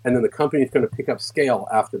investment, and then the company is going to pick up scale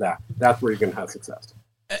after that. That's where you're going to have success.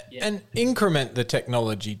 And increment the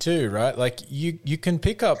technology too, right? Like you can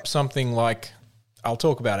pick up something like, I'll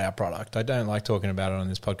talk about our product. I don't like talking about it on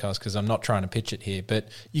this podcast because I'm not trying to pitch it here, but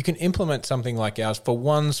you can implement something like ours for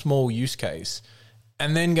one small use case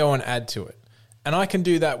and then go and add to it. And I can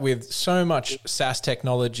do that with so much SaaS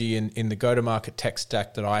technology in the go-to-market tech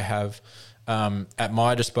stack that I have at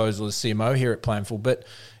my disposal as CMO here at Planful. But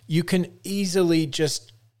you can easily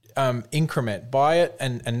just increment, buy it,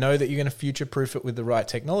 and know that you're going to future-proof it with the right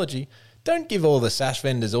technology. Don't give all the SaaS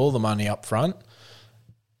vendors all the money up front.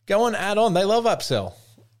 Go and add on. They love upsell.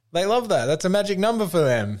 They love that. That's a magic number for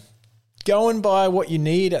them. go and buy what you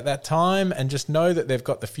need at that time and just know that they've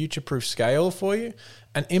got the future-proof scale for you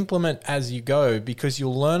and implement as you go, because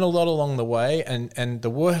you'll learn a lot along the way. And the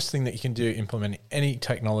worst thing that you can do implementing any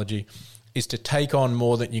technology is to take on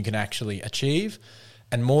more than you can actually achieve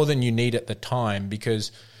and more than you need at the time,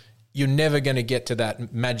 because you're never going to get to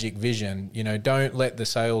that magic vision. You know, don't let the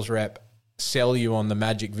sales rep sell you on the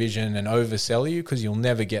magic vision and oversell you, because you'll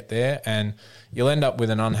never get there, and you'll end up with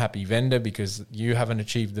an unhappy vendor because you haven't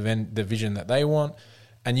achieved the vision that they want,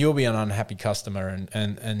 and you'll be an unhappy customer,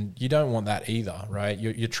 and you don't want that either, right?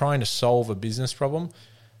 You're trying to solve a business problem.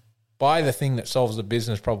 Buy the thing that solves the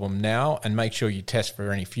business problem now, and make sure you test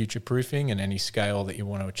for any future proofing and any scale that you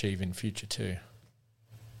want to achieve in future too.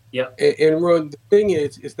 Yep. And Ron, the thing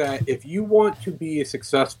is that if you want to be a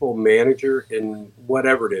successful manager in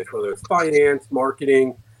whatever it is, whether it's finance,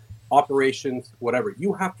 marketing, operations, whatever,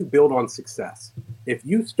 you have to build on success. If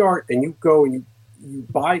you start and you go and you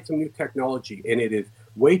buy some new technology and it is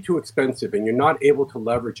way too expensive and you're not able to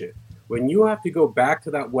leverage it, when you have to go back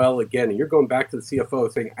to that well again and you're going back to the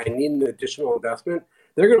CFO saying, I need an additional investment,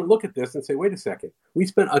 they're going to look at this and say, wait a second, we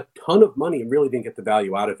spent a ton of money and really didn't get the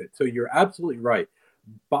value out of it. So you're absolutely right.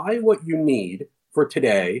 Buy what you need for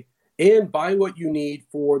today and buy what you need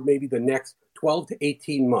for maybe the next 12 to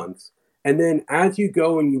 18 months. And then as you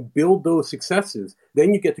go and you build those successes,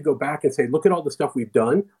 then you get to go back and say, look at all the stuff we've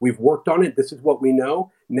done. We've worked on it. This is what we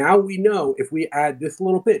know. Now we know if we add this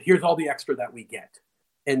little bit, here's all the extra that we get.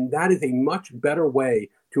 And that is a much better way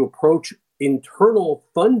to approach internal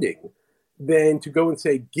funding than to go and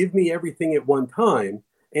say, give me everything at one time.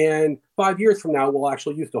 And 5 years from now, we'll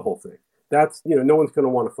actually use the whole thing. That's, no one's going to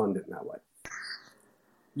want to fund it in that way.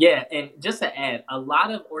 Yeah, and just to add, a lot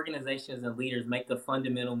of organizations and leaders make the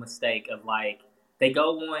fundamental mistake of they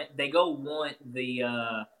go want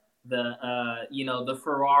the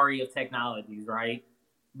Ferrari of technologies, right?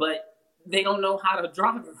 But they don't know how to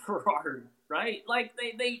drive a Ferrari, right? Like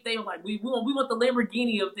they like we want the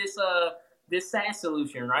Lamborghini of this SaaS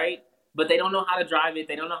solution, right? But they don't know how to drive it.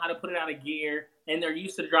 They don't know how to put it out of gear. And they're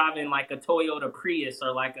used to driving like a Toyota Prius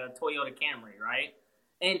or like a Toyota Camry, right?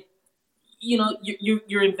 And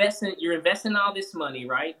you're investing all this money,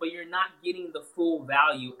 right? But you're not getting the full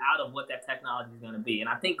value out of what that technology is going to be. And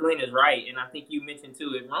I think Glenn is right, and I think you mentioned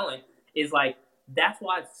too, Rowan, is like that's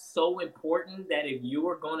why it's so important that if you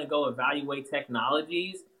are going to go evaluate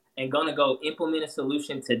technologies and going to go implement a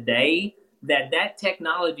solution today, that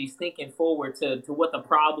technology is thinking forward to what the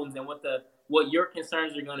problems and what your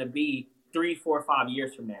concerns are going to be 3, 4, 5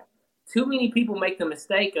 years from now. Too many people make the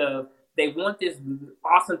mistake of they want this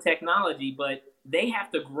awesome technology, but they have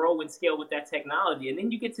to grow and scale with that technology. And then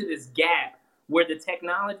you get to this gap where the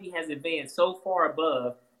technology has advanced so far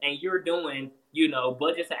above and you're doing,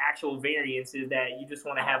 budgets of actual variances that you just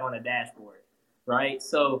want to have on a dashboard, right?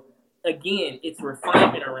 So again, it's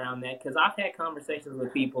refinement around that, because I've had conversations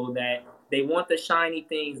with people that they want the shiny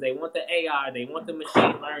things, they want the AI, they want the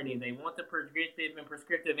machine learning, they want the predictive and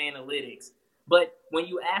prescriptive analytics. But when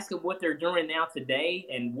you ask them what they're doing now today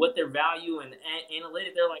and what their value and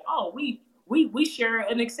analytics, they're like, oh, we share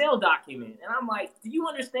an Excel document. And I'm like, do you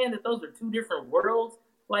understand that those are two different worlds?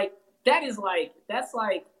 Like, that's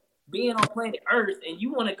like being on planet Earth and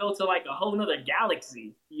you want to go to like a whole nother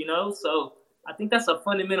galaxy, So I think that's a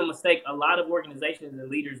fundamental mistake a lot of organizations and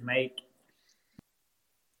leaders make.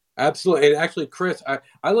 Absolutely. And actually, Chris,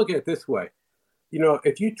 I look at it this way.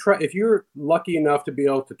 If you're lucky enough to be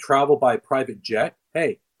able to travel by private jet,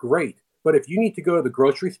 hey, great. But if you need to go to the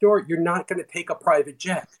grocery store, you're not going to take a private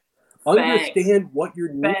jet. Understand what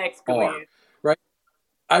your needs are, right?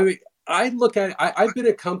 I mean, I look at it, I've been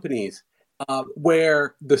at companies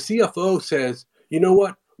where the CFO says, you know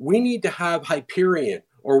what, we need to have Hyperion,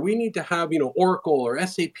 or we need to have, Oracle or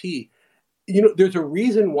SAP. There's a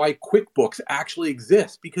reason why QuickBooks actually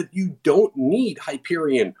exists, because you don't need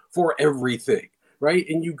Hyperion for everything, right?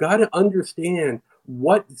 And you got to understand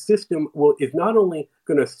what system is not only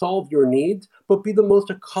going to solve your needs, but be the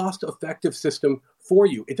most cost-effective system for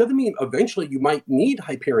you. It doesn't mean eventually you might need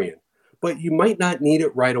Hyperion, but you might not need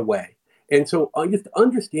it right away. And so just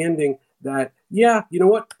understanding that, yeah, you know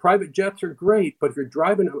what, private jets are great, but if you're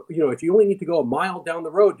driving, if you only need to go a mile down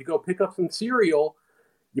the road to go pick up some cereal,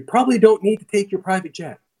 you probably don't need to take your private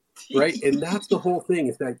jet, right? And that's the whole thing,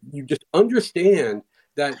 is that you just understand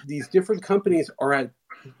that these different companies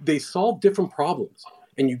they solve different problems,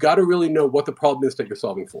 and you got to really know what the problem is that you're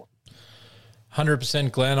solving for.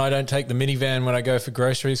 100%, Glenn. I don't take the minivan when I go for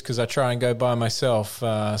groceries because I try and go by myself.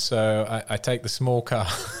 So I take the small car.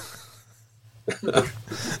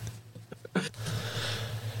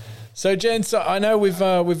 So, gents, I know we've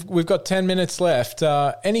got 10 minutes left.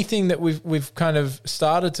 Anything that we've kind of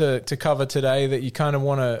started to cover today that you kind of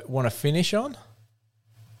want to finish on?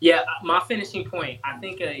 Yeah, my finishing point, I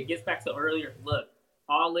think it gets back to earlier. Look,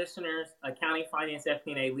 all listeners, accounting, finance,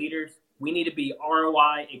 FP&A leaders, we need to be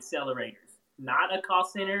ROI accelerators, not a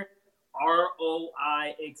cost center.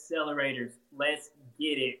 ROI accelerators. Let's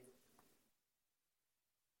get it.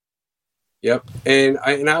 Yep, and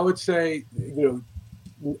I would say,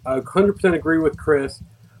 I 100% agree with Chris,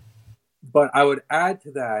 but I would add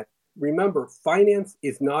to that. Remember, finance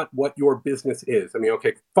is not what your business is. I mean,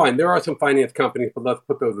 okay, fine, there are some finance companies, but let's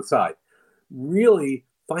put those aside. Really,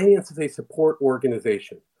 finance is a support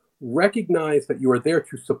organization. Recognize that you are there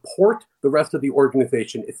to support the rest of the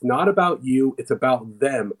organization. It's not about you, it's about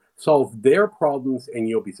them. Solve their problems and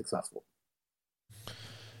you'll be successful.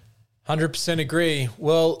 100% agree.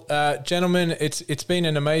 Well, gentlemen, it's been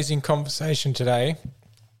an amazing conversation today.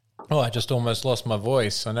 Oh, I just almost lost my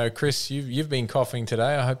voice. I know, Chris, you've been coughing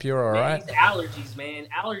today. I hope you're all right. These allergies, man.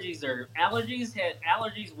 Allergies had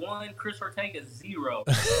allergies 1, Chris Ortega 0.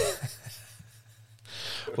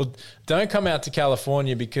 Well, don't come out to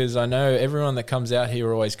California because I know everyone that comes out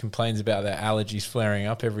here always complains about their allergies flaring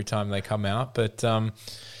up every time they come out. But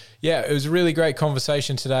yeah, it was a really great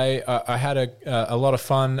conversation today. I had a lot of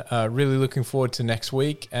fun. Really looking forward to next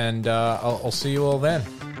week, and I'll see you all then.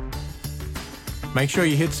 Make sure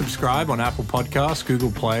you hit subscribe on Apple Podcasts,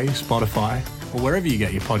 Google Play, Spotify, or wherever you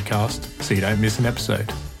get your podcast so you don't miss an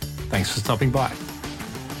episode. Thanks for stopping by.